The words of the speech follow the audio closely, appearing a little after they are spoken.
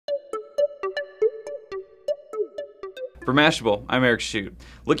For Mashable, I'm Eric Shute.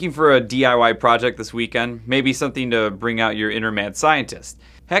 Looking for a DIY project this weekend? Maybe something to bring out your inner mad scientist?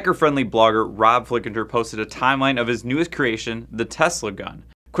 Hacker-friendly blogger Rob Flickinger posted a timeline of his newest creation, the Tesla gun.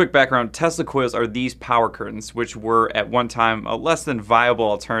 Quick background, Tesla coils are these power curtains, which were at one time a less than viable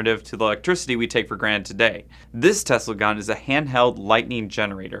alternative to the electricity we take for granted today. This Tesla gun is a handheld lightning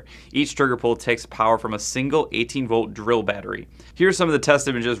generator. Each trigger pull takes power from a single 18-volt drill battery. Here are some of the test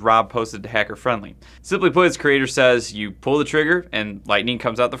images Rob posted to Hacker Friendly. Simply put, its creator says you pull the trigger and lightning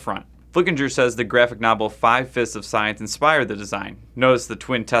comes out the front. Flickinger says the graphic novel 5 Fists of Science inspired the design. Notice the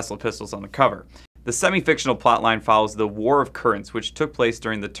twin Tesla pistols on the cover. The semi-fictional plotline follows the War of Currents, which took place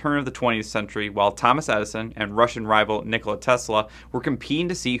during the turn of the 20th century while Thomas Edison and Russian rival Nikola Tesla were competing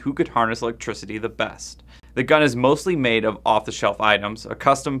to see who could harness electricity the best. The gun is mostly made of off-the-shelf items, a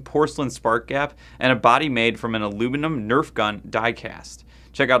custom porcelain spark gap, and a body made from an aluminum Nerf gun die-cast.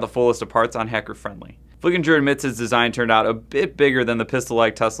 Check out the full list of parts on Hacker Friendly. Flickinger admits his design turned out a bit bigger than the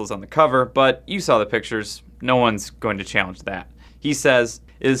pistol-like Teslas on the cover, but you saw the pictures. No one's going to challenge that. He says,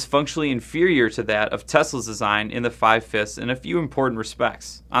 it is functionally inferior to that of Tesla's design in the 5 Fists in a few important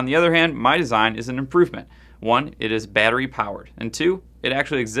respects. On the other hand, my design is an improvement. 1, it is battery powered, and 2, it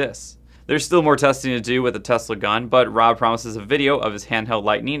actually exists. There's still more testing to do with the Tesla gun, but Rob promises a video of his handheld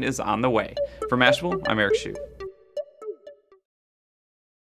lightning is on the way. For Mashable, I'm Eric Shute.